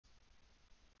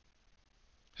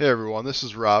Hey everyone, this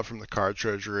is Rob from the Card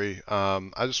Treasury.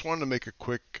 I just wanted to make a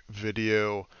quick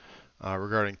video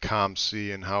regarding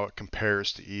COMC and how it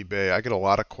compares to eBay. I get a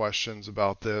lot of questions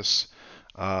about this.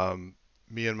 Um,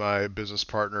 Me and my business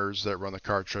partners that run the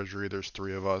Card Treasury, there's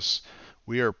three of us.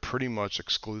 We are pretty much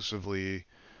exclusively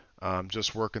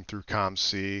just working through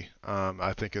COMC.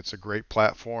 I think it's a great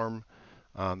platform.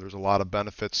 There's a lot of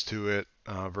benefits to it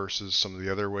versus some of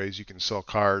the other ways you can sell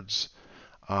cards.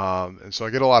 And so I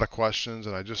get a lot of questions,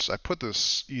 and I put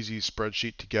this easy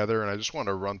spreadsheet together, and I just want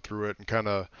to run through it and kind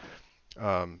of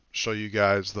show you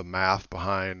guys the math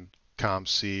behind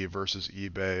COMC versus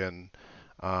eBay. And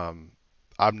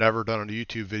I've never done a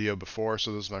YouTube video before,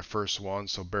 so this is my first one,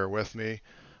 so bear with me.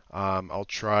 I'll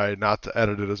try not to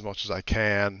edit it as much as I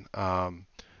can,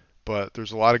 but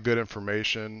there's a lot of good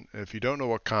information. If you don't know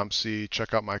what COMC,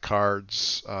 check out my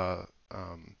cards.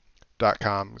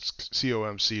 .com. It's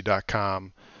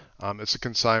COMC.com. It's a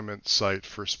consignment site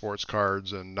for sports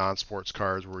cards and non-sports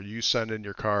cards where you send in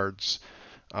your cards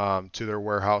to their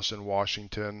warehouse in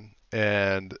Washington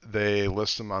and they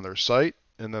list them on their site,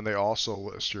 and then they also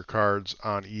list your cards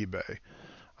on eBay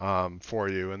for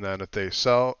you. And then if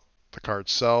the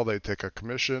cards sell, they take a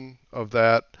commission of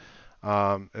that,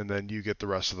 and then you get the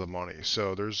rest of the money.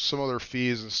 So there's some other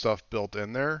fees and stuff built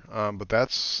in there, but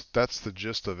that's the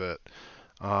gist of it.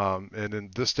 And in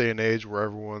this day and age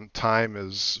where time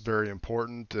is very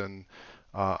important and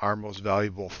our most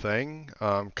valuable thing,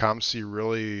 COMC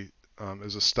really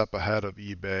is a step ahead of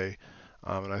eBay.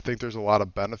 And I think there's a lot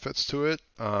of benefits to it,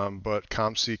 but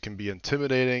COMC can be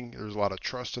intimidating. There's a lot of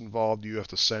trust involved. You have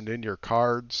to send in your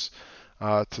cards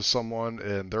to someone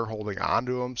and they're holding on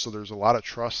to them. So there's a lot of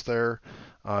trust there.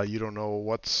 You don't know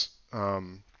what's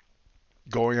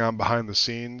going on behind the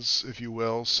scenes, if you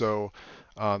will. So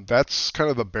that's kind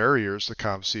of the barriers to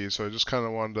COMC. So I just kind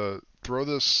of wanted to throw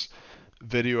this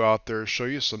video out there, show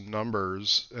you some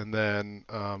numbers, and then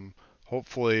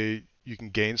hopefully you can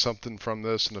gain something from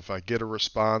this. And if I get a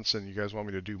response and you guys want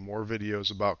me to do more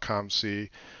videos about COMC,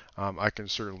 I can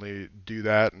certainly do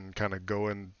that and kind of go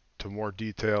into more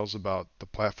details about the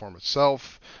platform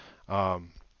itself,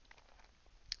 some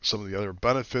of the other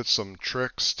benefits, some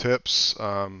tricks, tips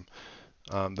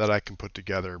that I can put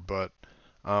together. But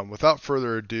without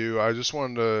further ado, I just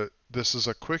wanted to, this is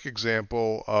a quick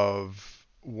example of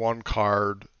one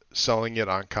card selling it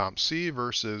on COMC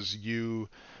versus you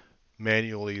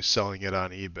manually selling it on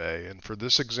eBay. And for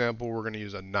this example, we're going to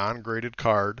use a non-graded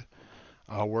card.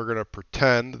 We're going to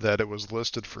pretend that it was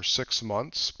listed for 6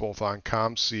 months, both on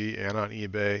COMC and on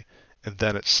eBay, and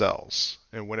then it sells.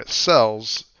 And when it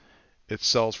sells for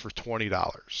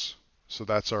 $20. So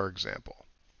that's our example.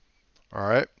 All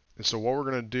right. And so what we're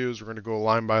going to do is we're going to go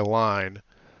line by line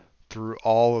through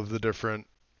all of the different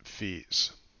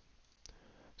fees.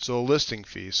 So a listing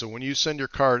fee. So when you send your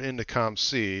card into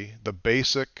COMC, the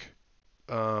basic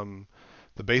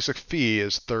fee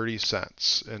is 30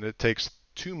 cents, and it takes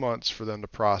 2 months for them to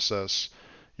process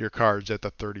your cards at the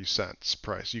 30 cents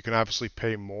price. You can obviously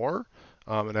pay more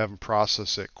and have them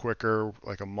process it quicker,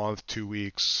 like a month, 2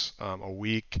 weeks, a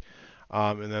week.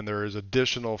 And then there is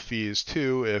additional fees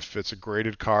too if it's a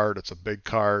graded card, it's a big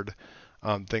card,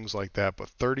 things like that. But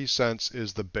 30 cents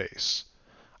is the base.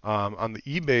 On the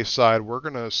eBay side, we're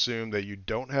going to assume that you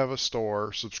don't have a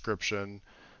store subscription,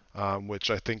 which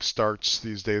I think starts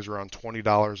these days around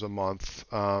 $20 a month.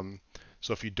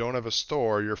 So if you don't have a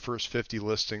store, your first 50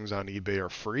 listings on eBay are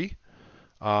free.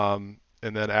 And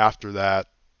then after that,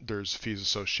 there's fees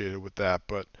associated with that.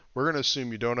 But we're going to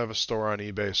assume you don't have a store on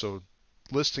eBay. So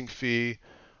listing fee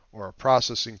or a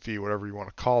processing fee, whatever you want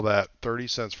to call that, 30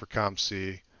 cents for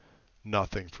COMC,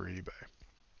 nothing for eBay.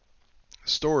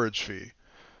 Storage fee.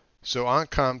 So on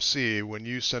COMC, when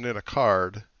you send in a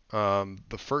card,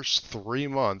 the first 3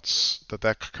 months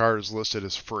that card is listed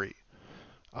is free.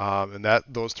 And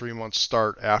those 3 months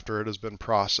start after it has been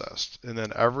processed. And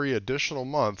then every additional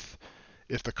month,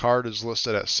 if the card is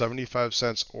listed at 75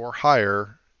 cents or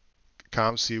higher,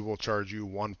 COMC will charge you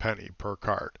 1 penny per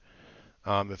card.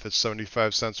 If it's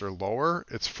 75 cents or lower,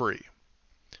 it's free.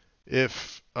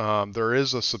 If there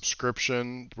is a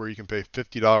subscription where you can pay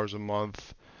 $50 a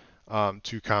month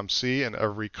to COMC, and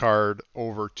every card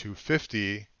over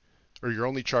 250, or you're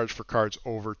only charged for cards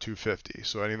over 250.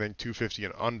 So anything 250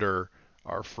 and under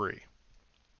are free.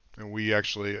 And we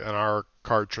actually, in our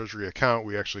card treasury account,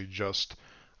 we actually just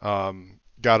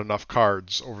got enough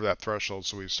cards over that threshold,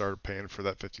 so we started paying for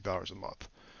that $50 a month.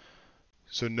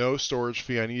 So no storage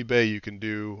fee on eBay. You can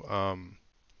do, no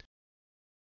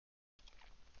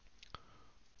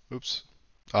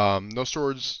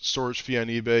storage fee on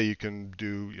eBay. You can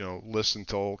do, list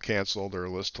until canceled or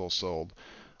list till sold.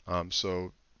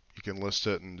 So you can list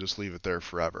it and just leave it there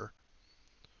forever.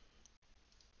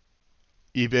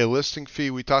 eBay listing fee,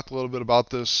 we talked a little bit about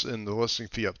this in the listing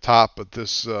fee up top, but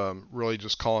this really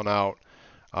just calling out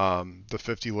the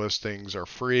 50 listings are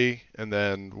free, and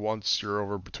then once you're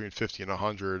over between 50 and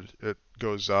 100, it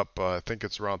goes up. I think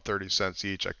it's around 30 cents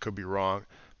each. I could be wrong,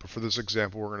 but for this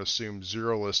example, we're going to assume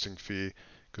zero listing fee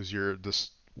because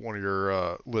one of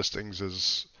your listings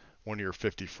is one of your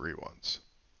 50 free ones.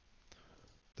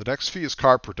 The next fee is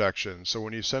card protection. So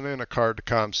when you send in a card to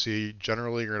COMC,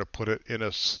 generally you're going to put it in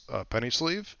a penny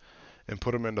sleeve and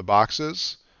put them into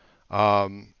boxes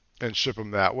and ship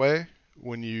them that way.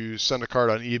 When you send a card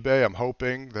on eBay, I'm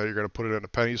hoping that you're going to put it in a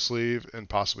penny sleeve and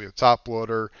possibly a top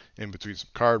loader in between some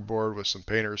cardboard with some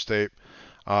painter's tape.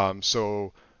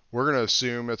 So we're going to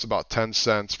assume it's about 10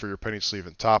 cents for your penny sleeve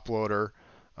and top loader.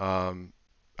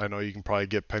 I know you can probably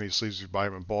get penny sleeves if you buy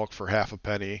them in bulk for half a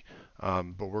penny,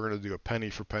 but we're going to do a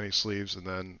penny for penny sleeves and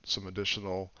then some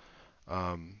additional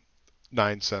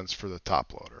 9 cents for the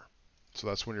top loader. So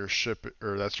that's when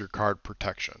that's your card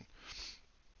protection.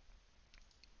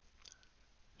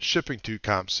 Shipping to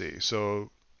COMC. So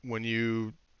when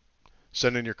you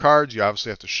send in your cards, you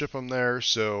obviously have to ship them there.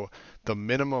 So the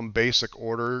minimum basic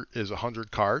order is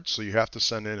 100 cards. So you have to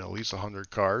send in at least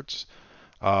 100 cards.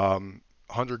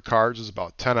 100 cards is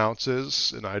about 10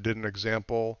 ounces. And I did an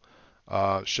example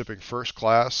shipping first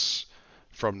class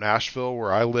from Nashville,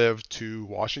 where I live, to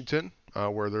Washington,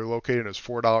 where they're located, is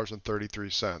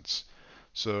 $4.33.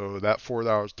 So that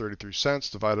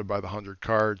 $4.33 divided by the 100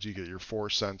 cards, you get your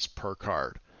 4 cents per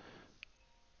card.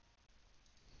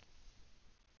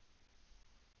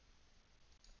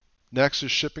 Next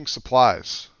is shipping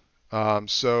supplies.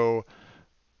 So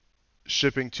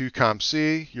shipping to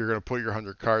COMC, you're going to put your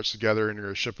 100 cards together and you're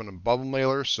going to ship them in bubble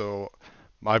mailer. So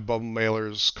my bubble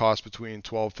mailers cost between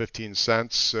 12 and 15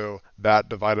 cents. So that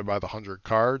divided by the 100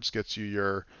 cards gets you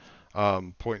your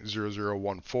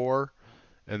 0.0014.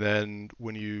 And then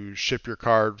when you ship your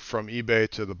card from eBay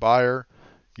to the buyer,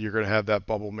 you're going to have that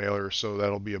bubble mailer. So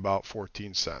that'll be about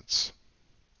 14 cents.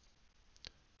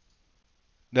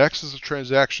 Next is a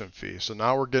transaction fee. So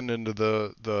now we're getting into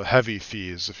the heavy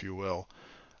fees, if you will.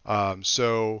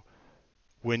 So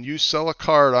when you sell a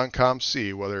card on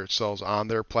COMC, whether it sells on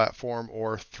their platform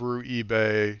or through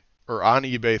eBay or on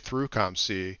eBay through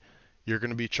COMC, you're going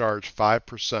to be charged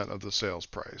 5% of the sales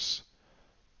price.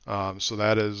 So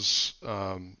that is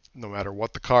no matter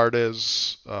what the card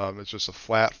is, it's just a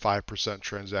flat 5%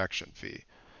 transaction fee.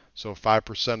 So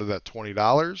 5% of that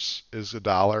 $20 is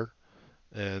 $1.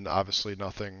 And obviously no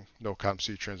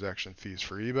COMC transaction fees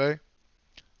for eBay.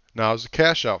 Now is the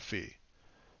cash out fee.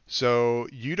 So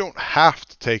you don't have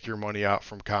to take your money out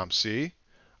from COMC,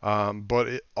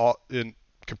 but in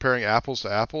comparing apples to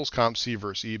apples, COMC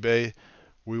versus eBay,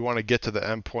 we want to get to the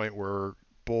end point where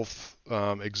both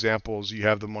examples, you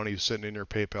have the money sitting in your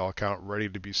PayPal account ready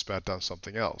to be spent on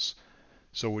something else.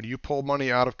 So when you pull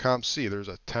money out of COMC, there's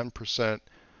a 10%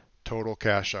 total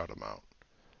cash out amount.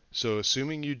 So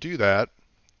assuming you do that,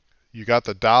 you got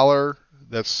the $1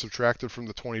 that's subtracted from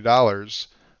the $20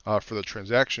 for the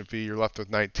transaction fee. You're left with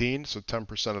 19, so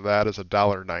 10% of that is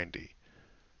 $1.90.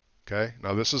 Okay.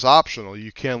 Now this is optional.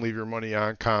 You can leave your money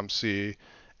on COMC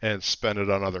and spend it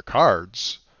on other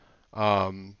cards.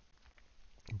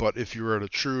 But if you were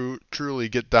to truly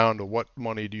get down to what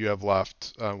money do you have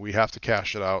left, we have to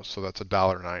cash it out. So that's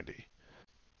 $1.90.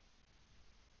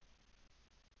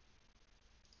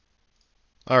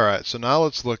 All right, so now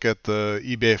let's look at the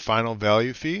eBay final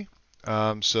value fee.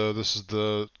 So this is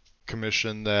the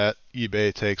commission that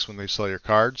eBay takes when they sell your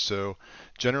card. So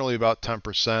generally about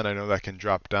 10%. I know that can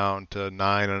drop down to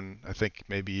 9 and I think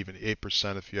maybe even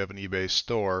 8% if you have an eBay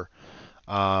store.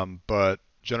 But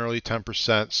generally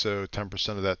 10%. So 10%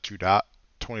 of that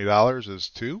 $20 is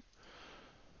 2.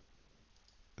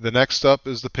 The next up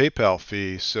is the PayPal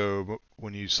fee. So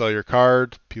when you sell your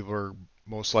card, people are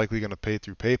most likely going to pay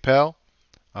through PayPal.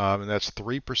 And that's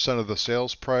 3% of the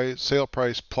sale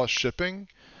price plus shipping,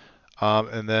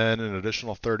 and then an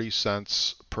additional 30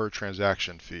 cents per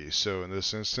transaction fee. So in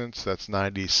this instance, that's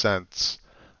 90 cents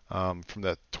from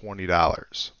that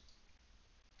 $20.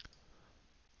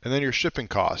 And then your shipping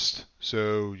cost.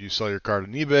 So you sell your card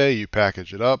on eBay, you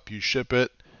package it up, you ship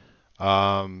it.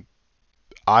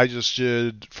 I just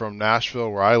did from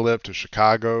Nashville, where I live, to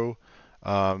Chicago.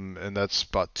 And that's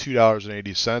about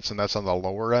 $2.80, and that's on the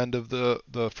lower end of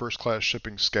the first class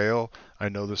shipping scale. I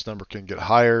know this number can get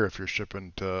higher if you're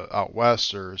shipping to out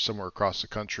west or somewhere across the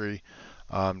country.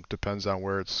 Depends on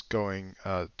where it's going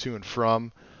to and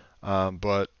from.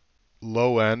 But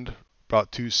low end,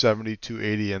 about $2.70,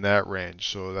 $2.80 in that range.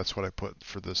 So that's what I put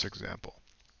for this example.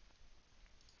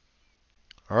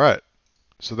 All right.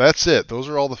 So that's it. Those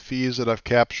are all the fees that I've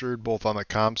captured both on the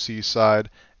COMC side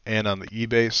and on the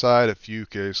eBay side. If you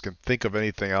guys can think of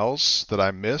anything else that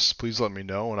I missed, please let me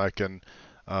know and I can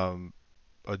um,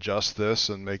 adjust this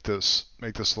and make this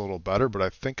a little better. But I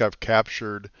think I've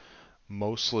captured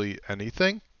mostly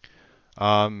anything.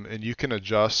 And you can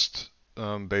adjust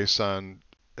based on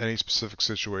any specific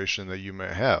situation that you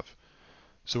may have.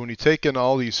 So when you take in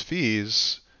all these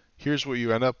fees, here's what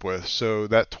you end up with. So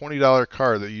that $20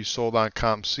 card that you sold on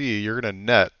COMC, you're going to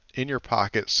net in your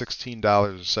pocket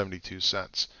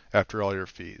 $16.72 after all your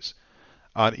fees.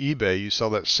 On eBay, you sell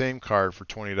that same card for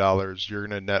 $20, you're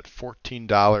going to net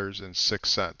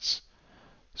 $14.06.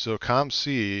 So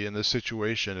COMC in this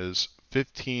situation is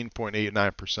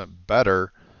 15.89%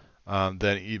 better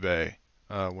than eBay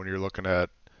when you're looking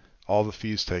at all the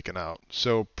fees taken out.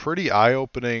 So pretty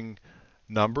eye-opening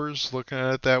numbers looking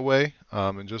at it that way,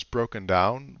 and just broken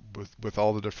down with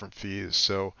all the different fees.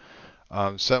 So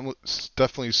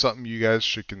definitely something you guys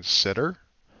should consider,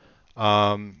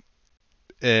 and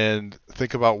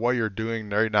think about what you're doing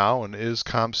right now, and is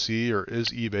COMC or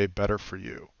is eBay better for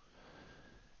you?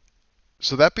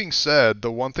 So that being said,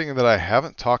 the one thing that I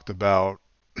haven't talked about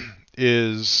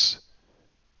is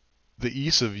the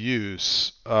ease of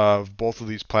use of both of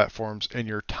these platforms and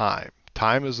your time.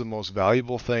 Time is the most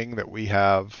valuable thing that we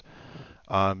have.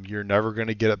 You're never going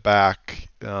to get it back.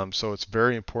 So it's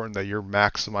very important that you're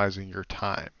maximizing your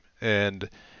time. And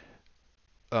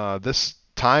this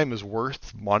time is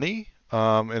worth money,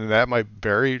 and that might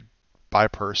vary by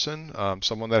person.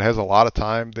 Someone that has a lot of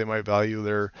time, they might value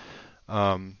their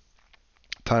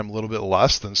time a little bit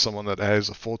less than someone that has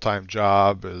a full-time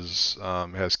job,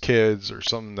 has kids, or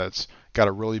someone that's got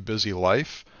a really busy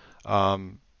life.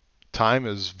 Time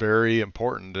is very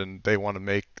important, and they want to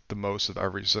make the most of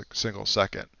every single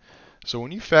second. So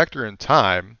when you factor in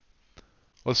time,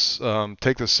 let's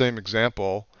take the same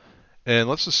example, and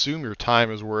let's assume your time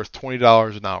is worth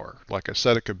 $20 an hour. Like I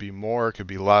said, it could be more, it could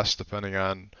be less, depending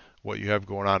on what you have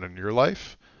going on in your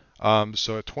life.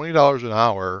 So at $20 an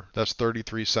hour, that's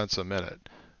 33 cents a minute.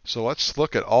 So let's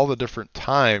look at all the different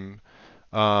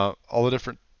all the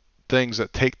different things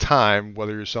that take time,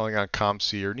 whether you're selling on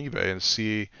COMC or eBay, and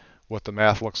see what the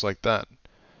math looks like then.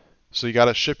 So you got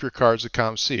to ship your cards to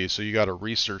COMC. So you got to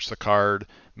research the card,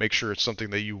 make sure it's something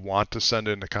that you want to send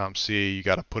into COMC. You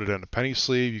got to put it in a penny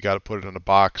sleeve. You got to put it in a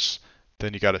box.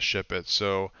 Then you got to ship it.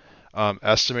 So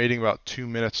estimating about 2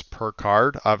 minutes per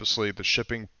card. Obviously, the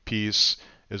shipping piece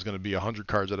is going to be 100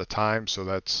 cards at a time, so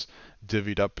that's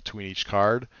divvied up between each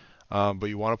card. But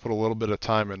you want to put a little bit of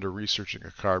time into researching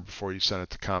a card before you send it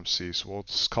to COMC. So we'll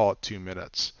just call it 2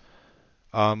 minutes.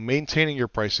 Maintaining your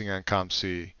pricing on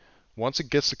COMC. Once it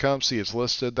gets to COMC, it's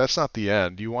listed. That's not the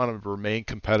end. You want to remain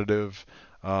competitive.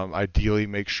 Ideally,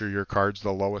 make sure your card's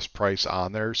the lowest price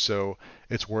on there. So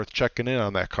it's worth checking in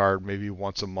on that card maybe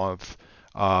once a month.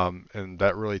 And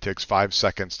that really takes 5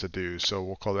 seconds to do. So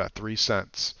we'll call that 3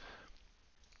 cents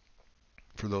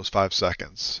for those 5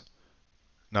 seconds.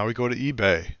 Now we go to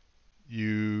eBay.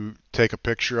 You take a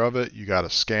picture of it. You got to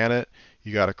scan it.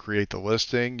 You got to create the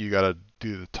listing. You got to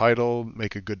do the title,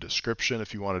 make a good description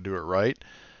if you want to do it right.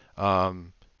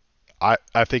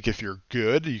 I think if you're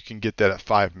good, you can get that at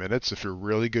 5 minutes. If you're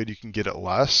really good, you can get it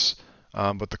less.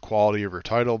 But the quality of your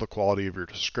title, the quality of your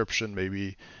description,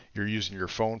 maybe you're using your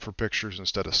phone for pictures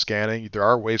instead of scanning. There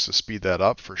are ways to speed that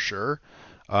up for sure.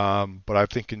 But I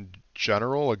think in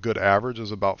general, a good average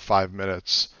is about 5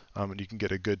 minutes. And you can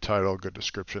get a good title, good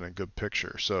description, and good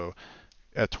picture. So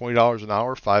at $20 an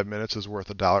hour, 5 minutes is worth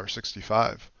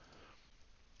 $1.65.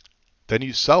 Then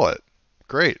you sell it.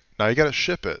 Great. Now you got to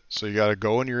ship it. So you got to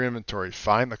go in your inventory,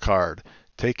 find the card,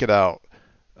 take it out,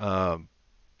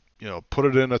 put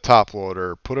it in a top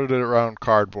loader, put it around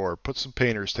cardboard, put some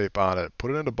painter's tape on it,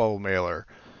 put it in a bubble mailer.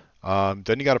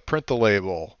 Then you got to print the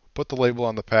label, put the label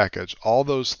on the package. All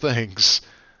those things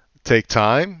take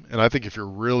time, and I think if you're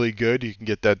really good, you can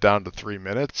get that down to 3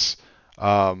 minutes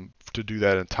to do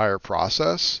that entire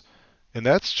process. And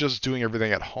that's just doing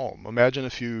everything at home. Imagine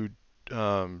if you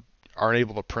aren't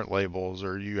able to print labels,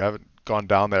 or you haven't gone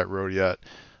down that road yet,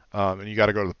 and you got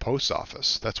to go to the post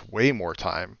office. That's way more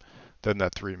time than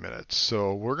that 3 minutes.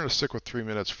 So we're going to stick with 3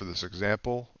 minutes for this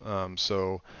example.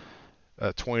 So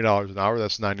at $20 an hour,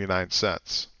 that's 99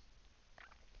 cents.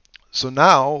 So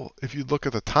now, if you look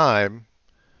at the time,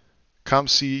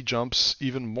 COMC jumps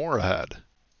even more ahead.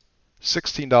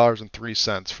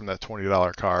 $16.03 from that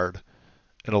 $20 card,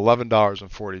 and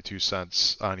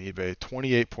 $11.42 on eBay.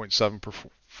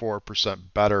 28.74%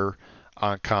 better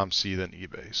on COMC than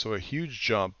eBay. So a huge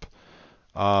jump.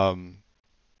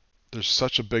 There's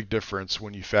such a big difference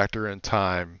when you factor in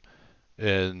time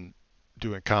and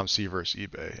doing COMC versus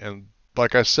eBay. And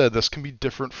like I said, this can be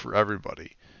different for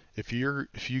everybody. If you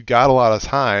got a lot of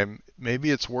time, maybe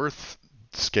it's worth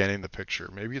scanning the picture.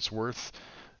 Maybe it's worth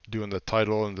doing the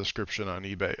title and description on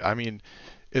eBay. I mean,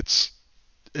 it's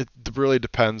it really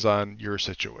depends on your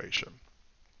situation.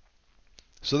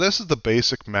 So this is the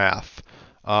basic math.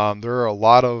 There are a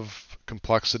lot of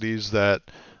complexities that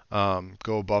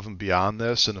go above and beyond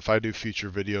this, and if I do future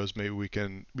videos, maybe we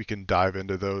can dive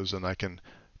into those and I can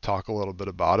talk a little bit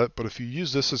about it. But if you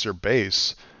use this as your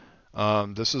base,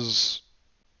 this is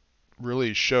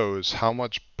really shows how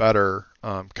much better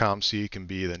COMC can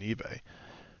be than eBay.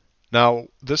 Now,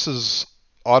 this is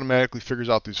automatically figures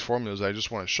out these formulas. I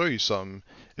just want to show you some.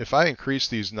 If I increase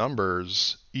these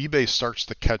numbers, eBay starts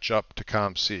to catch up to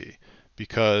COMC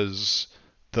because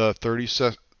the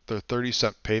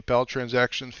 30-cent PayPal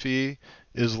transaction fee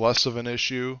is less of an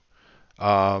issue.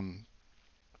 And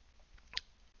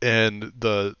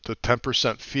the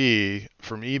 10% fee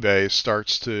from eBay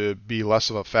starts to be less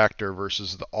of a factor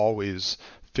versus the always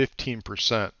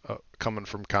 15% coming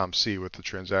from COMC with the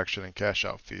transaction and cash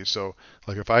out fee. So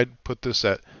like if I put this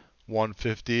at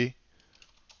 150,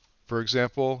 for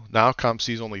example, now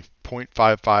COMC is only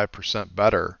 0.55%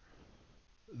 better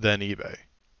than eBay.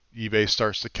 eBay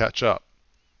starts to catch up.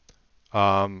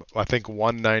 I think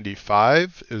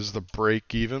 195 is the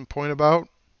break-even point about.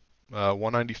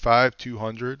 195,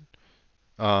 200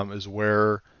 is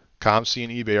where COMC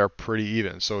and eBay are pretty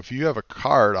even. So if you have a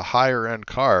card, a higher end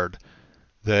card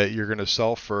that you're going to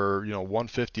sell for,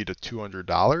 $150 to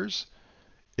 $200,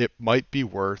 it might be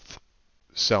worth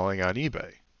selling on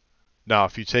eBay. Now,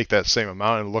 if you take that same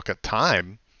amount and look at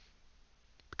time,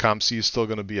 COMC is still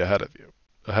going to be ahead of you,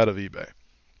 ahead of eBay.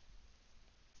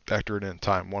 Factor it in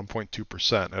time,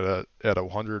 1.2% at a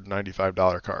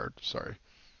 $195 card. Sorry.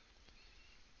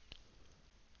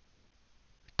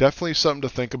 Definitely something to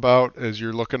think about as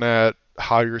you're looking at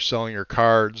how you're selling your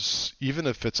cards, even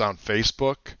if it's on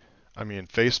Facebook. I mean,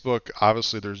 Facebook,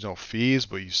 obviously there's no fees,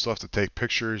 but you still have to take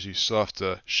pictures, you still have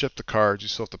to ship the cards, you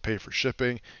still have to pay for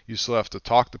shipping, you still have to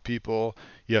talk to people,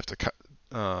 you have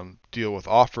to deal with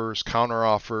offers, counter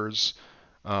offers,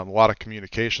 a lot of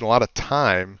communication, a lot of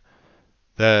time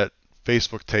that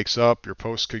Facebook takes up. Your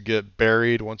post could get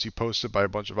buried once you post it by a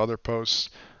bunch of other posts.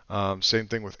 Same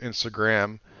thing with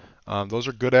Instagram. Those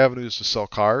are good avenues to sell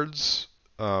cards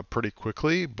pretty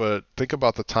quickly, but think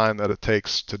about the time that it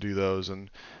takes to do those and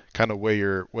kind of weigh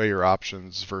your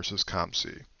options versus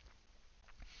COMC.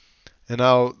 And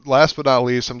now, last but not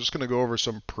least, I'm just going to go over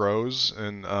some pros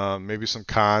and maybe some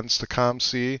cons to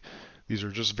COMC. These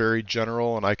are just very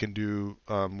general, and I can do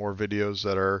more videos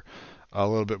that are a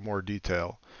little bit more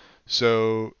detail.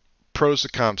 So, pros to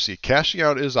COMC. Cashing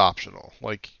out is optional.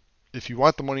 Like, if you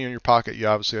want the money in your pocket, you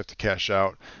obviously have to cash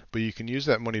out, but you can use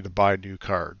that money to buy new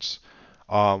cards.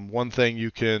 One thing you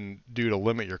can do to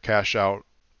limit your cash out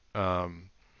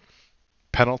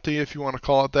penalty, if you want to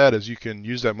call it that, is you can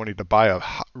use that money to buy a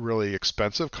really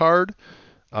expensive card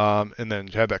and then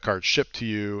have that card shipped to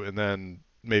you and then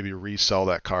maybe resell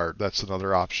that card. That's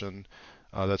another option.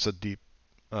 That's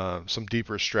some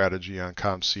deeper strategy on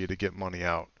COMC to get money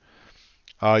out.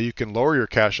 You can lower your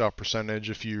cash out percentage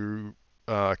if you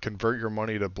convert your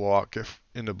money to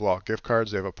into blowout gift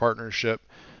cards. They have a partnership.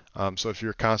 So if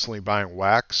you're constantly buying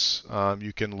wax,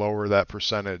 you can lower that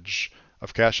percentage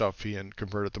of cash out fee and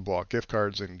convert it to blowout gift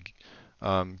cards and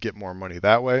get more money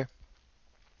that way.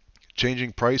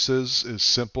 Changing prices is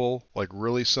simple, like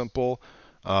really simple.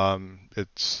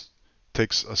 It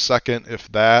takes a second, if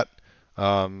that.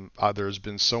 There's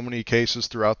been so many cases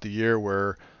throughout the year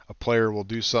where a player will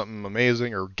do something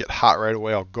amazing or get hot right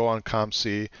away. I'll go on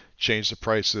COMC, change the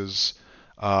prices,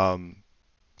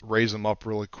 raise them up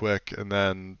really quick, and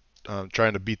then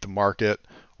trying to beat the market,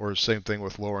 or same thing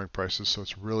with lowering prices. So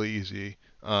it's really easy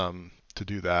to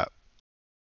do that.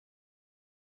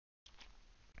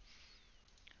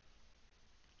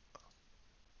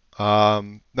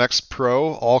 Next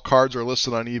pro, all cards are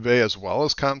listed on eBay as well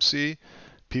as COMC.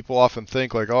 People often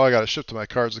think like, oh, I got to ship to my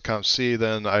cards to COMC,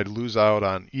 then I'd lose out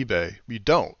on eBay. You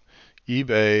don't.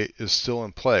 eBay is still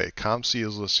in play. COMC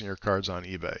is listing your cards on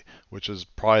eBay, which is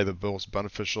probably the most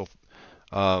beneficial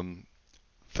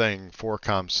thing for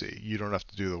COMC. You don't have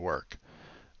to do the work.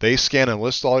 They scan and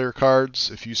list all your cards.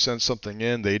 If you send something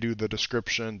in, they do the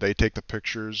description, they take the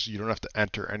pictures. You don't have to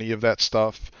enter any of that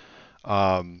stuff.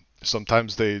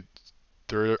 Sometimes there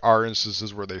are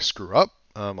instances where they screw up.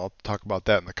 I'll talk about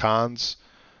that in the cons.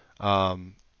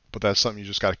 But that's something you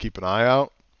just got to keep an eye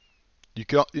out. You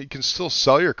can still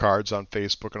sell your cards on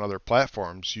Facebook and other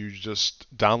platforms. You just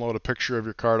download a picture of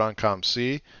your card on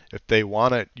COMC. If they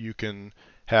want it, you can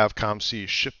have COMC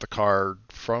ship the card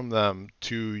from them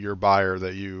to your buyer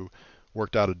that you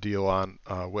worked out a deal on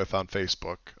with on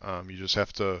Facebook. You just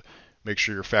have to make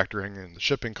sure you're factoring in the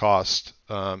shipping cost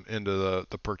into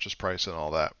the purchase price and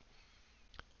all that.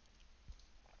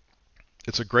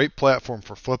 It's a great platform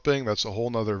for flipping. That's a whole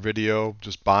nother video,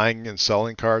 just buying and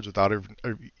selling cards without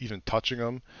even touching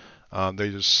them.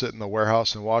 They just sit in the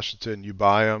warehouse in Washington. You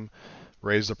buy them,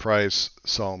 raise the price,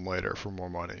 sell them later for more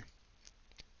money.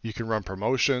 You can run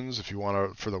promotions if you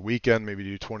want to, for the weekend, maybe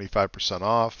do 25%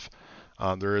 off.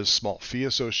 There is a small fee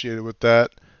associated with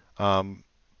that.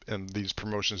 And these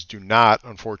promotions do not,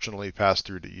 unfortunately, pass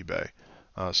through to eBay.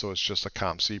 So it's just a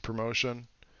COMC promotion.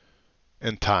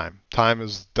 And time. Time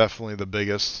is definitely the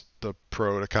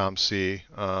pro to COMC.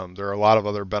 There are a lot of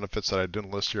other benefits that I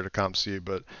didn't list here to COMC,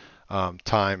 but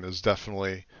time is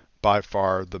definitely by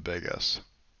far the biggest.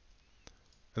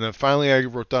 And then finally, I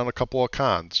wrote down a couple of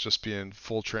cons, just being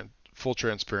full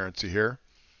transparency here.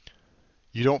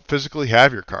 You don't physically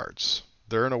have your cards.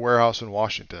 They're in a warehouse in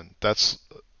Washington. That's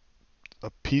a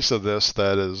piece of this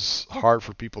that is hard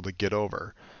for people to get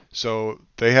over. So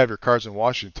they have your cards in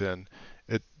Washington.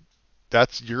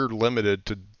 You're limited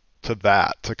to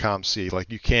COMC.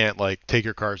 Like you can't like take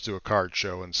your cards to a card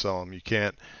show and sell them. You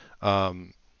can't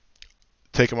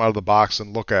take them out of the box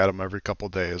and look at them every couple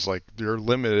of days. Like you're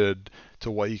limited to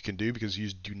what you can do because you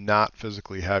do not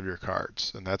physically have your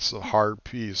cards, and that's a hard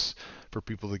piece for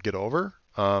people to get over.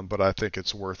 But I think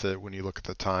it's worth it when you look at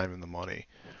the time and the money.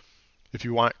 If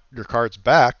you want your cards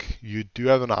back, you do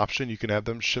have an option. You can have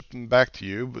them shipped them back to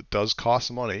you, but it does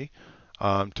cost money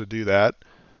to do that.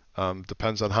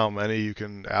 Depends on how many. You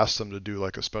can ask them to do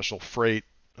like a special freight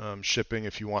shipping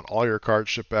if you want all your cards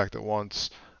shipped back at once.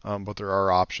 But there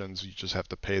are options. You just have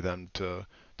to pay them to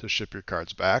ship your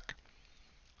cards back.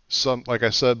 Like I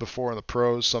said before in the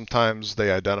pros, sometimes they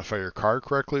identify your card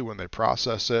correctly when they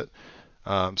process it.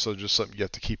 So just something you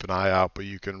have to keep an eye out, but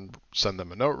you can send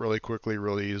them a note really quickly,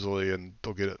 really easily, and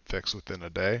they'll get it fixed within a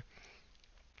day.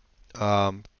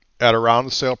 At around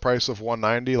the sale price of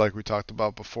 $190, like we talked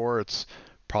about before, it's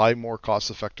probably more cost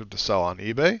effective to sell on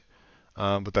eBay,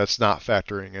 but that's not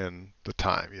factoring in the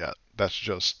time yet. That's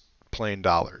just plain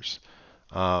dollars.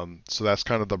 So that's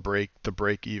kind of the break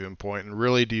even point. And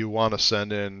really, do you want to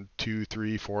send in $200,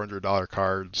 $300, $400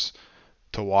 cards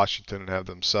to Washington and have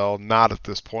them sell? Not at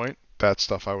this point. That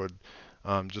stuff I would,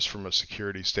 just from a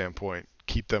security standpoint,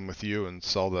 keep them with you and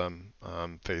sell them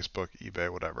Facebook, eBay,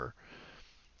 whatever.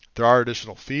 There are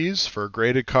additional fees for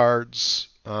graded cards.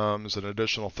 There's an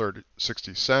additional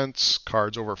 60 cents.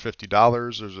 Cards over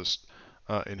 $50, there's this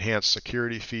enhanced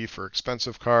security fee for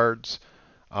expensive cards.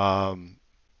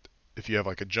 If you have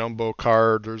like a jumbo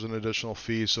card, there's an additional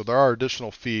fee. So there are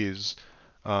additional fees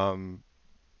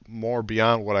more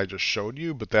beyond what I just showed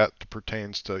you, but that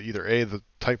pertains to either A, the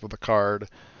type of the card,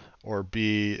 or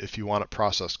B, if you want it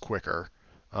processed quicker.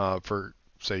 For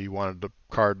say you wanted the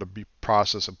card to be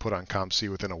processed and put on COMC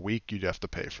within a week, you'd have to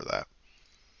pay for that.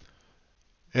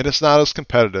 And it's not as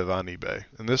competitive on eBay.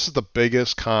 And this is the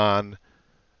biggest con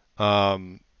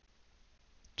to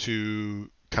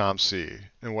COMC.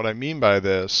 And what I mean by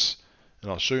this,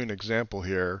 and I'll show you an example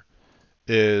here,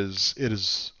 is it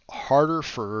is harder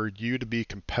for you to be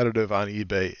competitive on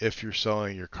eBay if you're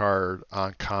selling your card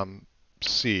on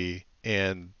COMC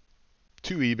and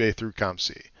to eBay through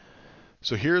COMC.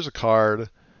 So here's a card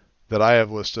that I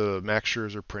have listed, a Max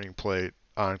Scherzer printing plate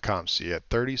on COMC at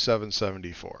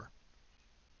 $37.74.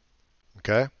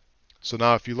 Okay, so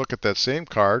now if you look at that same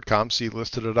card, COMC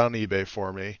listed it on eBay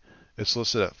for me. It's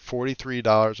listed at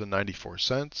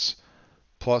 $43.94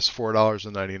 plus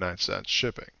 $4.99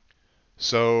 shipping.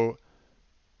 So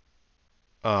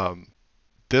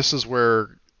this is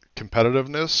where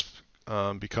competitiveness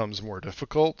becomes more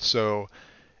difficult. So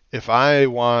if I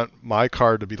want my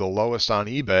card to be the lowest on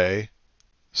eBay,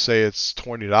 say it's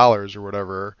 $20 or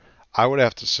whatever, I would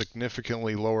have to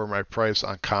significantly lower my price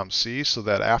on COMC so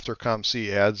that after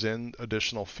COMC adds in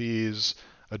additional fees,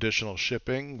 additional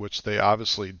shipping, which they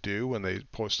obviously do when they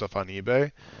post stuff on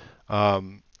eBay,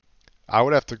 I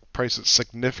would have to price it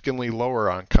significantly lower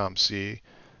on COMC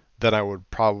than I would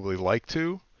probably like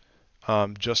to,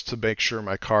 just to make sure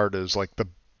my card is like the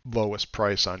lowest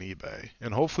price on eBay.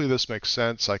 And hopefully this makes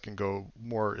sense. I can go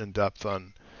more in depth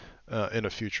on in a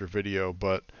future video,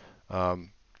 but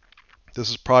this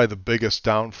is probably the biggest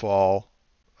downfall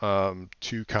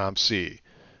to COMC.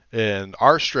 And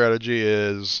our strategy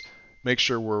is make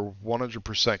sure we're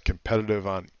 100% competitive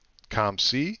on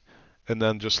COMC and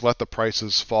then just let the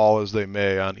prices fall as they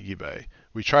may on eBay.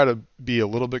 We try to be a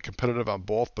little bit competitive on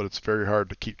both, but it's very hard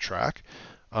to keep track.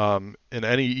 And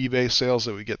any eBay sales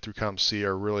that we get through COMC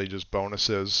are really just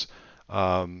bonuses.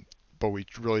 But we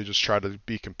really just try to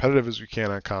be competitive as we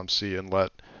can on COMC and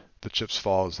let the chips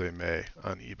fall as they may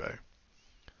on eBay.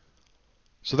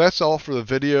 So that's all for the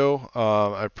video.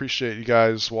 I appreciate you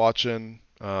guys watching.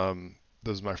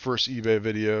 This is my first eBay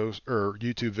video or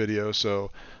YouTube video,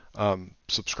 so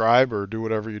subscribe or do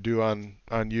whatever you do on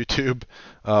YouTube.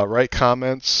 Write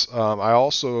comments. I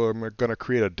also am going to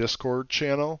create a Discord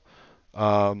channel.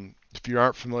 If you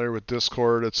aren't familiar with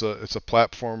Discord, it's a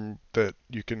platform that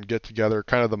you can get together,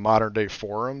 kind of the modern day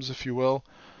forums, if you will,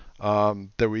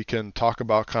 that we can talk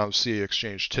about COMC,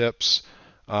 exchange tips,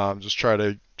 just try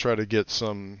to get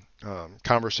some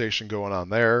conversation going on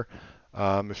there.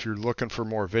 If you're looking for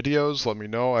more videos, let me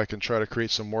know. I can try to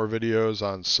create some more videos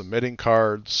on submitting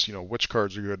cards, which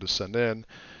cards are good to send in,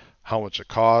 how much it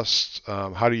costs,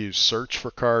 how do you search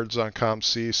for cards on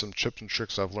COMC, some tips and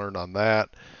tricks I've learned on that,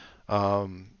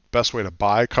 best way to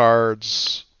buy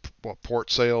cards, what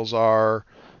port sales are,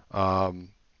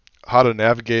 how to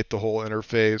navigate the whole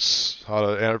interface, how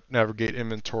to navigate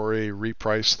inventory,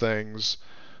 reprice things.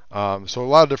 So a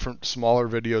lot of different smaller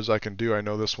videos I can do. I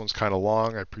know this one's kind of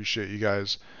long. I appreciate you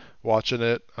guys watching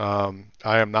it. I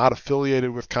am not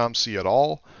affiliated with COMC at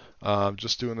all.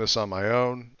 Just doing this on my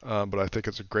own, but I think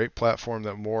it's a great platform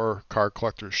that more card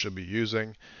collectors should be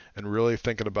using and really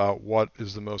thinking about what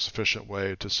is the most efficient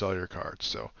way to sell your cards.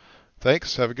 So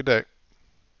thanks. Have a good day.